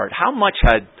hardened their heart, how much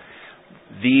had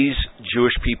these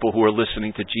Jewish people who were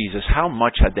listening to Jesus, how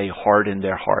much had they hardened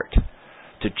their heart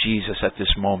to Jesus at this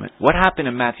moment? What happened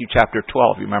in Matthew chapter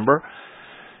 12? Remember?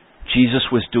 Jesus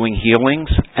was doing healings,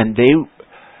 and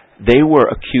they were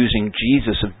accusing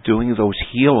Jesus of doing those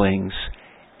healings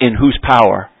in whose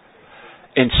power?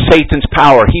 In Satan's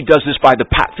power. He does this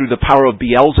through the power of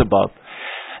Beelzebub.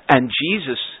 And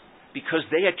Jesus, because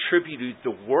they attributed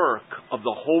the work of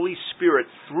the Holy Spirit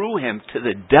through Him to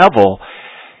the devil,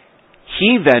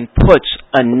 He then puts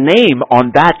a name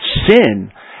on that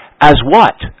sin as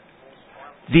what?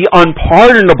 The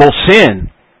unpardonable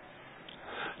sin.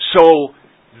 So,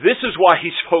 this is why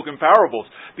He spoke in parables.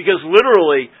 Because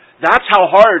literally, that's how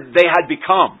hard they had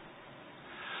become.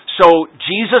 So,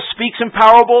 Jesus speaks in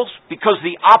parables because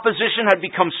the opposition had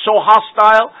become so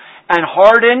hostile and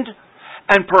hardened,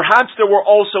 and perhaps there were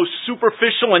also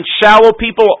superficial and shallow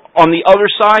people on the other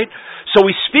side. So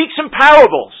He speaks in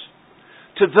parables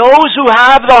to those who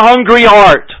have the hungry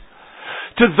heart,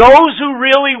 to those who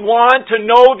really want to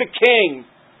know the King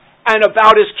and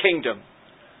about His kingdom.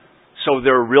 So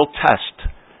they're a real test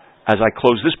as I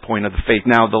close this point of the faith.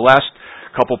 Now, the last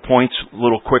couple points, a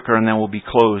little quicker, and then we'll be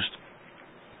closed.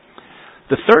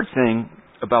 The third thing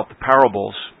about the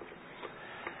parables,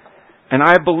 and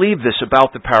I believe this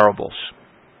about the parables,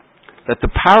 that the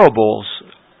parables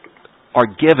are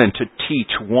given to teach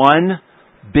one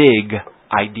big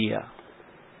idea.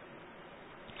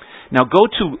 Now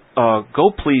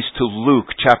go please to Luke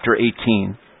chapter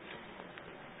 18.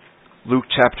 Luke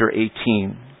chapter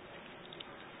 18.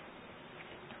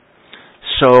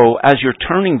 So as you're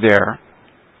turning there,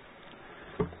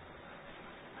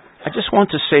 I just want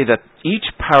to say that each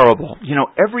parable,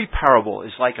 every parable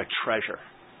is like a treasure.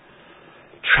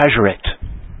 Treasure it.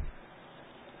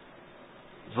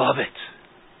 Love it.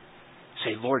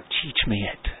 Say, Lord, teach me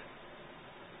it.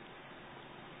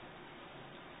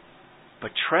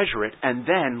 But treasure it, and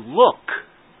then look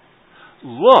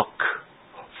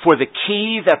for the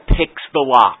key that picks the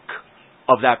lock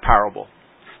of that parable.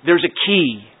 There's a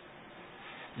key.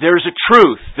 There's a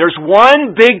truth. There's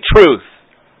one big truth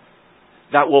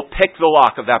that will pick the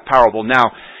lock of that parable. Now,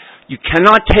 you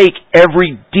cannot take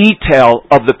every detail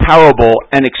of the parable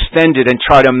and extend it and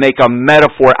try to make a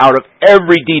metaphor out of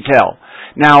every detail.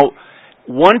 Now,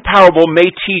 one parable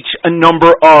may teach a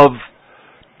number of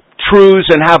truths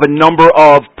and have a number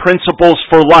of principles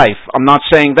for life. I'm not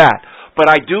saying that. But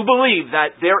I do believe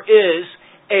that there is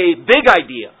a big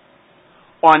idea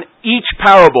on each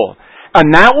parable.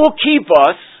 And that will keep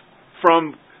us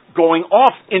from going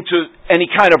off into any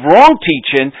kind of wrong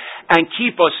teaching and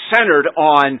keep us centered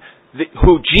on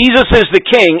who Jesus is, the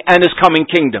King, and His coming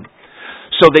kingdom.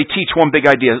 So they teach one big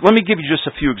idea. Let me give you just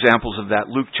a few examples of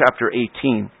that. Luke chapter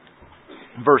 18,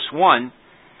 verse 1.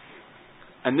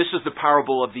 And this is the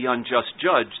parable of the unjust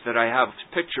judge that I have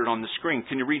pictured on the screen.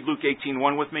 Can you read Luke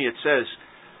 18:1 with me? It says,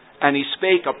 "And He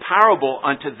spake a parable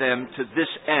unto them to this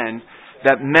end,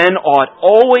 that men ought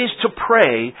always to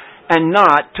pray and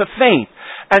not to faint."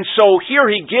 And so here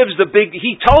He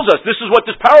tells us this is what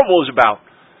this parable is about.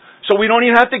 So we don't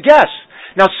even have to guess.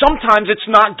 Now sometimes it's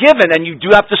not given, and you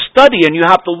do have to study, and you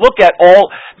have to look at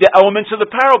all the elements of the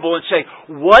parable and say,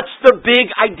 what's the big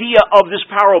idea of this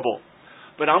parable?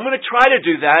 But I'm going to try to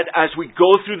do that as we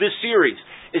go through this series,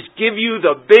 is give you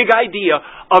the big idea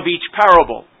of each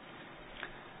parable.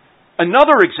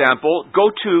 Another example, go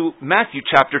to Matthew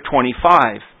chapter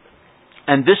 25.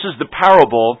 And this is the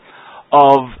parable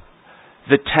of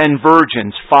the 10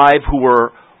 virgins, 5 who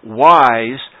were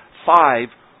wise, 5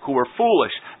 who were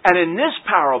foolish. And in this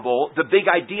parable, the big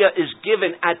idea is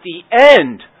given at the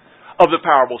end of the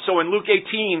parable. So in Luke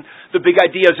 18, the big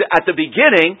idea is at the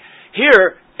beginning.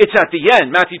 Here, it's at the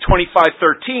end. Matthew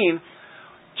 25:13,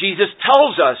 Jesus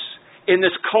tells us in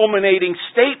this culminating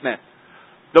statement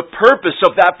the purpose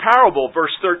of that parable.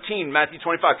 Verse 13, Matthew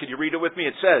 25. Could you read it with me?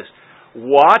 It says,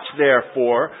 "Watch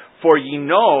therefore, for ye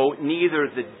know neither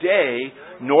the day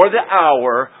nor the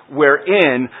hour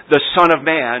wherein the Son of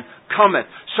Man cometh."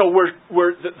 So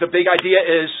the big idea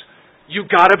is, you've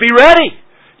got to be ready.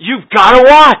 You've got to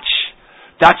watch.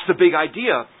 That's the big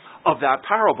idea of that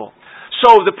parable.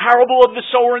 So the parable of the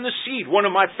sower and the seed, one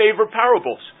of my favorite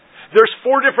parables. There's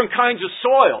 4 different kinds of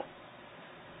soil.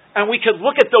 And we could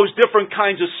look at those different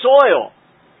kinds of soil.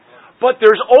 But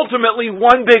there's ultimately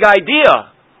one big idea.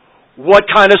 What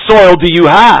kind of soil do you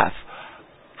have?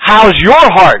 how's your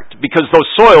heart? Because those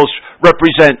soils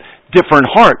represent different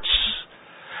hearts.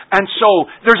 And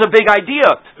so there's a big idea,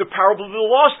 the parable of the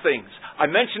lost things. I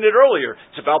mentioned it earlier.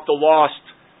 It's about the lost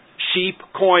sheep,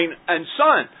 coin, and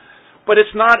son. But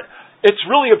it's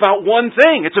really about one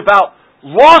thing. It's about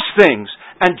lost things.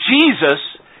 And Jesus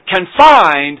can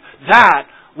find that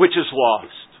which is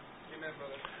lost. Amen,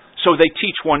 brother. So they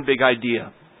teach one big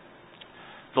idea.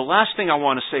 The last thing I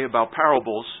want to say about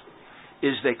parables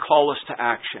is they call us to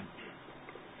action.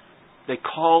 They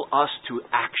call us to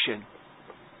action.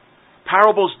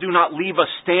 Parables do not leave us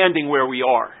standing where we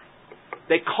are.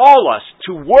 They call us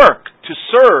to work, to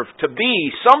serve, to be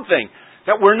something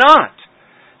that we're not.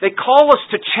 They call us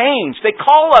to change. They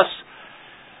call us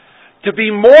to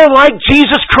be more like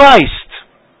Jesus Christ.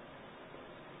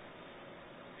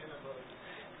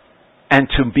 And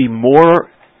to be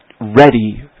more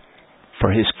ready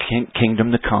for His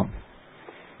kingdom to come.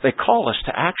 They call us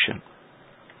to action.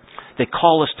 They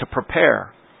call us to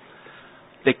prepare.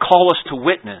 They call us to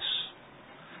witness.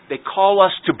 They call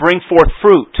us to bring forth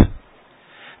fruit.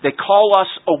 They call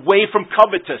us away from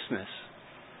covetousness.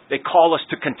 They call us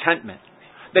to contentment.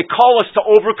 They call us to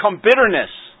overcome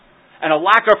bitterness and a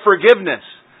lack of forgiveness.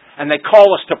 And they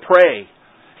call us to pray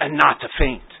and not to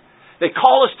faint. They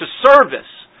call us to service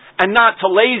and not to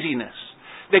laziness.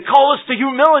 They call us to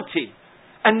humility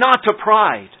and not to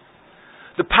pride.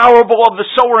 The parable of the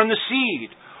sower and the seed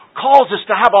calls us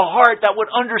to have a heart that would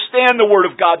understand the Word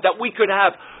of God, that we could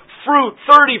have fruit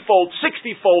 30-fold,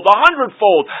 60-fold,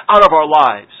 100-fold out of our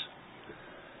lives.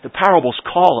 The parables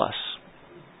call us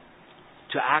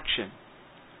to action.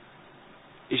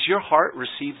 Is your heart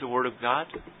receive the Word of God?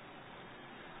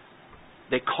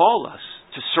 They call us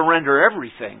to surrender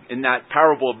everything in that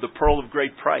parable of the pearl of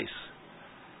great price.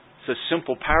 It's a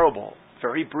simple parable,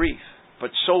 very brief,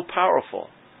 but so powerful.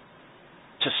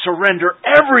 To surrender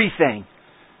everything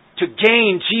to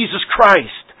gain Jesus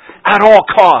Christ at all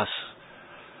costs.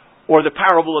 Or the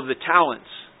parable of the talents.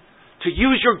 To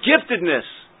use your giftedness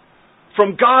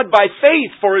from God by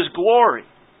faith for His glory.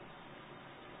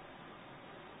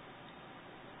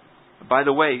 By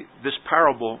the way, this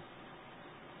parable,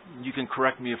 you can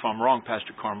correct me if I'm wrong,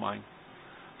 Pastor Carmine,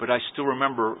 but I still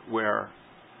remember where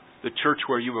the church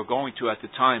where you were going to at the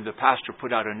time, the pastor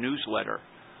put out a newsletter,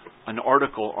 an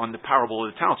article on the parable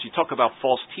of the talents. You talk about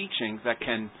false teaching that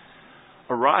can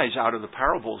arise out of the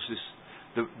parables.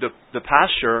 The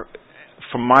pastor,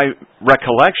 from my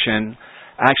recollection,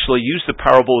 actually used the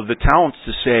parable of the talents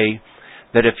to say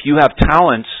that if you have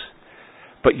talents,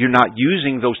 but you're not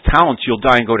using those talents, you'll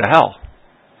die and go to hell.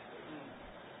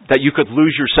 That you could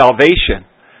lose your salvation,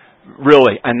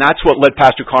 really. And that's what led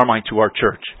Pastor Carmine to our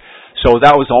church. So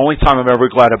that was the only time I'm ever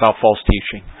glad about false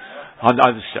teaching.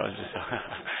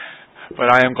 But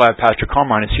I am glad Pastor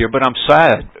Carmine is here. But I'm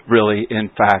sad, really, in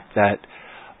fact, that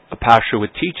a pastor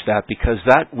would teach that, because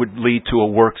that would lead to a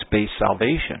works-based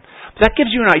salvation. But that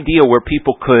gives you an idea where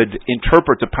people could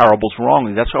interpret the parables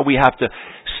wrongly. That's why we have to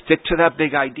stick to that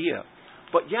big idea.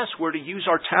 But yes, we're to use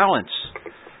our talents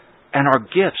and our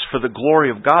gifts for the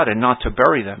glory of God and not to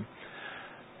bury them.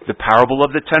 The parable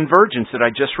of the 10 virgins that I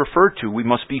just referred to, we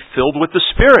must be filled with the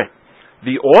Spirit,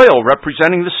 the oil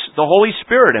representing the Holy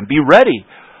Spirit, and be ready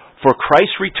for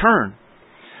Christ's return.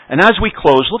 And as we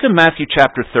close, look at Matthew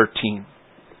chapter 13.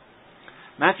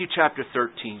 Matthew chapter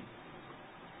 13.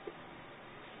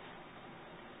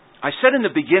 I said in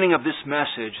the beginning of this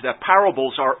message that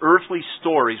parables are earthly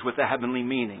stories with a heavenly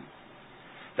meaning.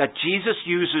 That Jesus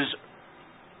uses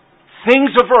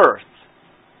things of earth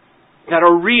that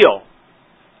are real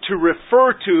to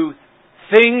refer to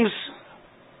things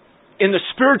in the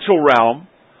spiritual realm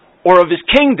or of His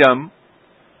kingdom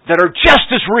that are just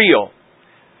as real.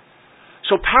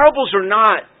 So parables are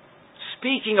not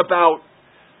speaking about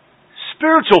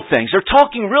spiritual things. They're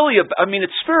talking really about,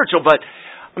 it's spiritual, but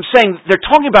I'm saying they're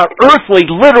talking about earthly,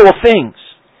 literal things.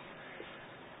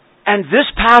 And this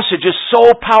passage is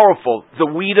so powerful, the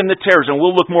wheat and the tares, and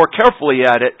we'll look more carefully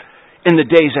at it in the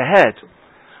days ahead.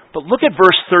 But look at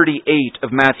verse 38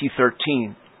 of Matthew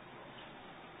 13.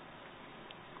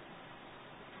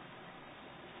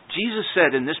 Jesus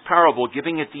said in this parable,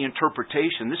 giving it the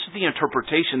interpretation, this is the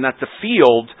interpretation that the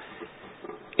field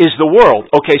is the world.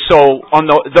 Okay, so on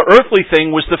the earthly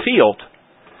thing was the field.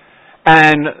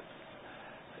 And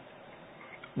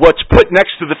what's put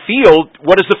next to the field,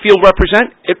 what does the field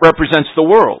represent? It represents the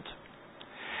world.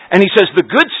 And He says the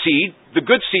good seed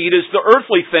is the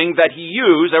earthly thing that He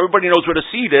used. Everybody knows what a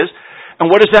seed is.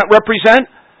 And what does that represent?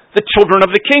 The children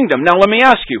of the kingdom. Now let me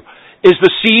ask you, is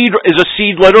a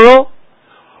seed literal?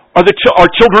 Are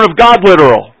children of God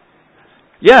literal?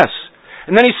 Yes.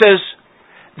 And then He says,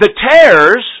 the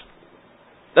tares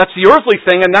That's the earthly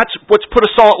thing, and that's what's put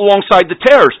us all alongside the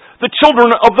tares. The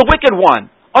children of the wicked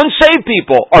one. Unsaved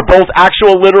people. Are both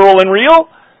actual, literal, and real?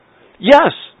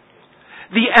 Yes.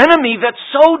 The enemy that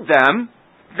sowed them,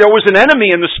 there was an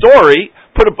enemy in the story.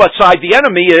 Put beside the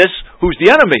enemy is, who's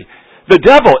the enemy? The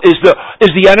devil.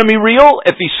 Is the enemy real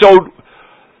if he sowed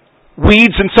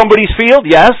weeds in somebody's field?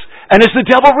 Yes. And is the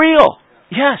devil real?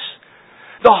 Yes.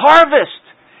 The harvest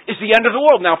is the end of the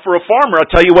world. Now, for a farmer,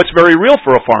 I'll tell you what's very real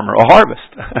for a farmer. A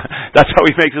harvest. That's how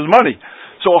he makes his money.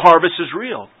 So a harvest is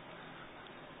real.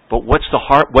 But what's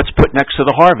put next to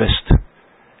the harvest?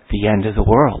 The end of the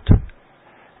world.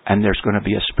 And there's going to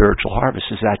be a spiritual harvest.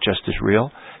 Is that just as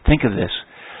real? Think of this.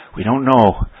 We don't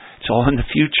know. It's all in the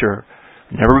future.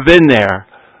 Never been there.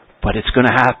 But it's going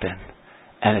to happen.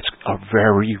 And it's a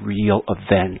very real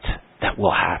event that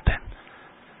will happen.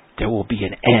 There will be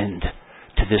an end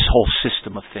to this whole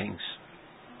system of things.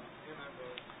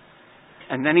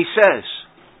 And then he says,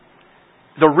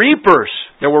 the reapers,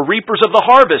 there were reapers of the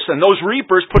harvest, and those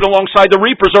reapers put alongside the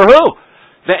reapers are who?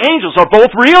 The angels. Are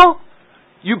both real?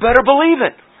 You better believe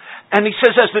it. And he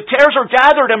says, as the tares are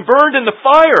gathered and burned in the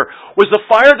fire, was the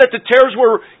fire that the tares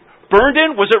were burned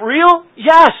in, was it real?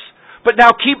 Yes. But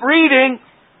now keep reading.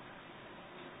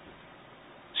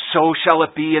 So shall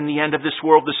it be in the end of this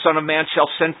world. The Son of Man shall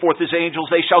send forth His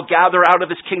angels. They shall gather out of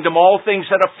His kingdom all things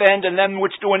that offend and them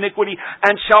which do iniquity,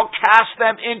 and shall cast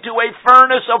them into a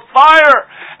furnace of fire.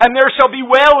 And there shall be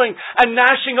wailing and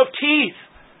gnashing of teeth.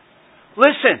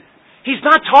 Listen, he's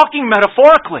not talking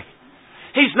metaphorically.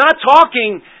 He's not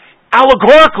talking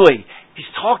allegorically.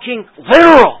 He's talking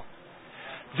literal.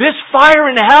 This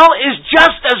fire in hell is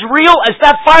just as real as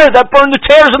that fire that burned the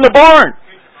tares in the barn.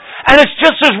 And it's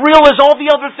just as real as all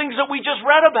the other things that we just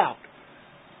read about.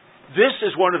 This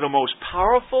is one of the most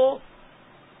powerful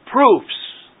proofs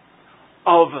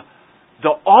of the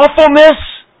awfulness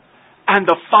and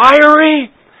the fiery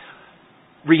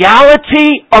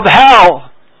reality of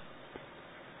hell.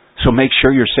 So make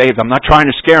sure you're saved. I'm not trying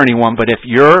to scare anyone, but if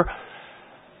you're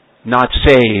not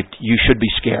saved, you should be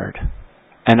scared.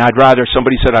 And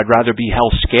somebody said, I'd rather be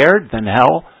hell scared than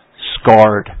hell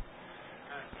scarred.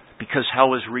 Because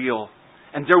hell is real.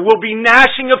 And there will be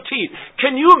gnashing of teeth.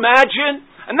 Can you imagine?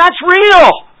 And that's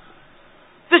real.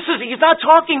 He's not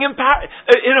talking in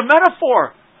a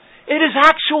metaphor. It is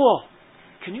actual.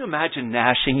 Can you imagine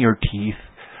gnashing your teeth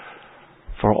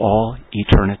for all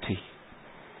eternity?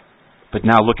 But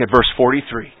now look at verse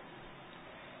 43. It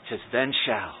says, then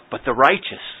shall. But the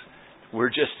righteous, we're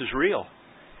just as real.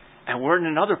 And we're in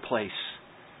another place.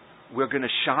 We're going to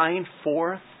shine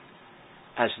forth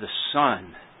as the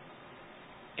sun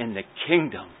in the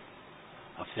kingdom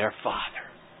of their Father.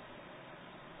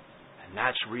 And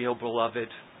that's real, beloved.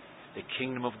 The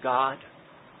kingdom of God,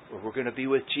 where we're going to be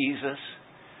with Jesus,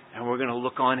 and we're going to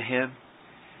look on Him.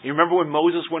 You remember when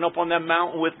Moses went up on that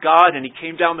mountain with God, and he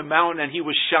came down the mountain, and he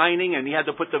was shining, and he had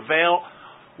to put the veil?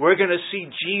 We're going to see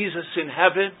Jesus in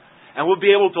heaven, and we'll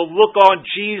be able to look on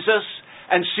Jesus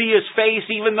and see His face,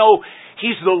 even though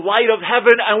He's the light of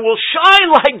heaven, and we'll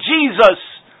shine like Jesus.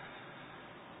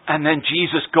 And then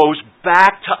Jesus goes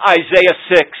back to Isaiah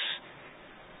 6.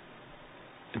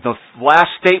 The last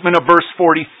statement of verse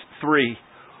 43.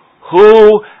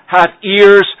 Who hath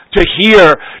ears to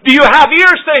hear? Do you have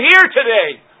ears to hear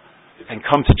today? And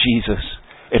come to Jesus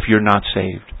if you're not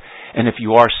saved. And if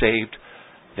you are saved,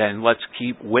 then let's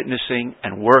keep witnessing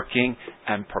and working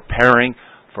and preparing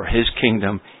for His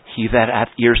kingdom. He that hath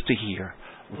ears to hear,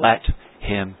 let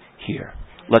him hear.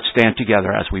 Let's stand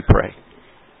together as we pray.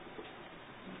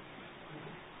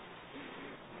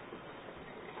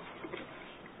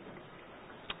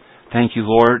 Thank you,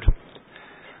 Lord,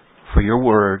 for your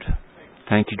word.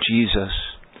 Thank you, Jesus,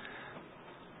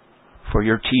 for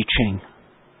your teaching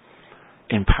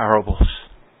in parables.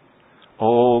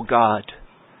 Oh, God,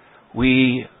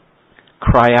 we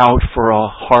cry out for a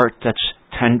heart that's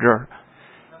tender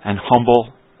and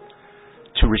humble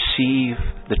to receive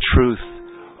the truth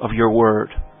of your word.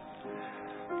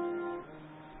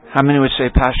 How many would say,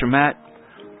 Pastor Matt,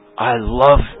 I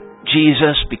love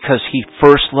Jesus because He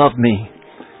first loved me.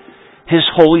 His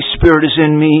Holy Spirit is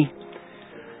in me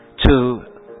to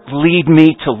lead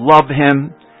me to love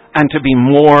Him and to be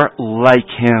more like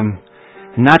Him.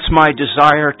 And that's my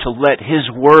desire, to let His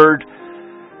Word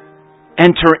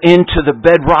enter into the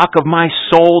bedrock of my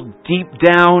soul deep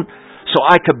down so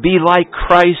I could be like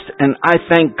Christ. And I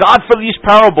thank God for these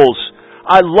parables.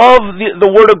 I love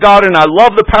the Word of God and I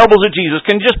love the parables of Jesus.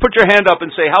 Can you just put your hand up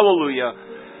and say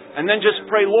hallelujah? And then just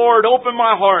pray, Lord, open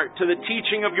my heart to the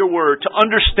teaching of your word, to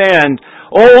understand.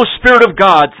 Oh, Spirit of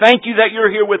God, thank you that you're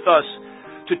here with us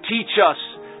to teach us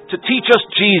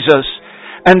Jesus,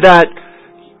 and that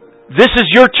This is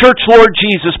your church, Lord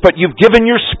Jesus, but you've given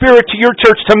your Spirit to your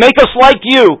church to make us like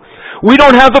you. We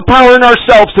don't have the power in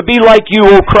ourselves to be like you,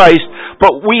 O Christ,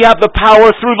 but we have the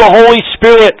power through the Holy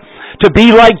Spirit to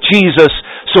be like Jesus.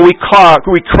 So we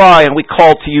cry and we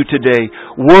call to you today.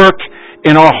 Work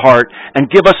in our heart and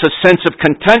give us a sense of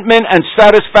contentment and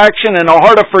satisfaction and a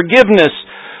heart of forgiveness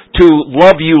to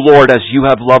love you, Lord, as you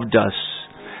have loved us.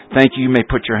 Thank you. You may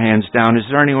put your hands down. Is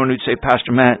there anyone who'd say,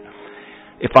 Pastor Matt,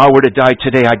 if I were to die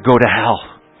today, I'd go to hell.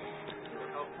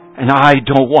 And I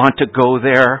don't want to go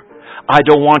there. I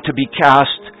don't want to be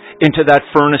cast into that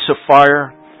furnace of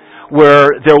fire where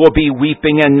there will be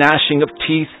weeping and gnashing of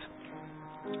teeth.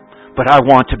 But I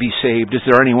want to be saved. Is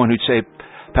there anyone who'd say,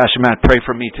 Pastor Matt, pray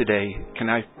for me today? Can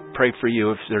I pray for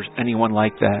you if there's anyone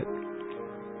like that?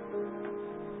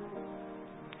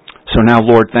 So now,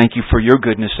 Lord, thank you for your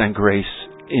goodness and grace.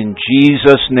 In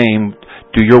Jesus' name,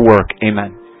 do your work.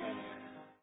 Amen.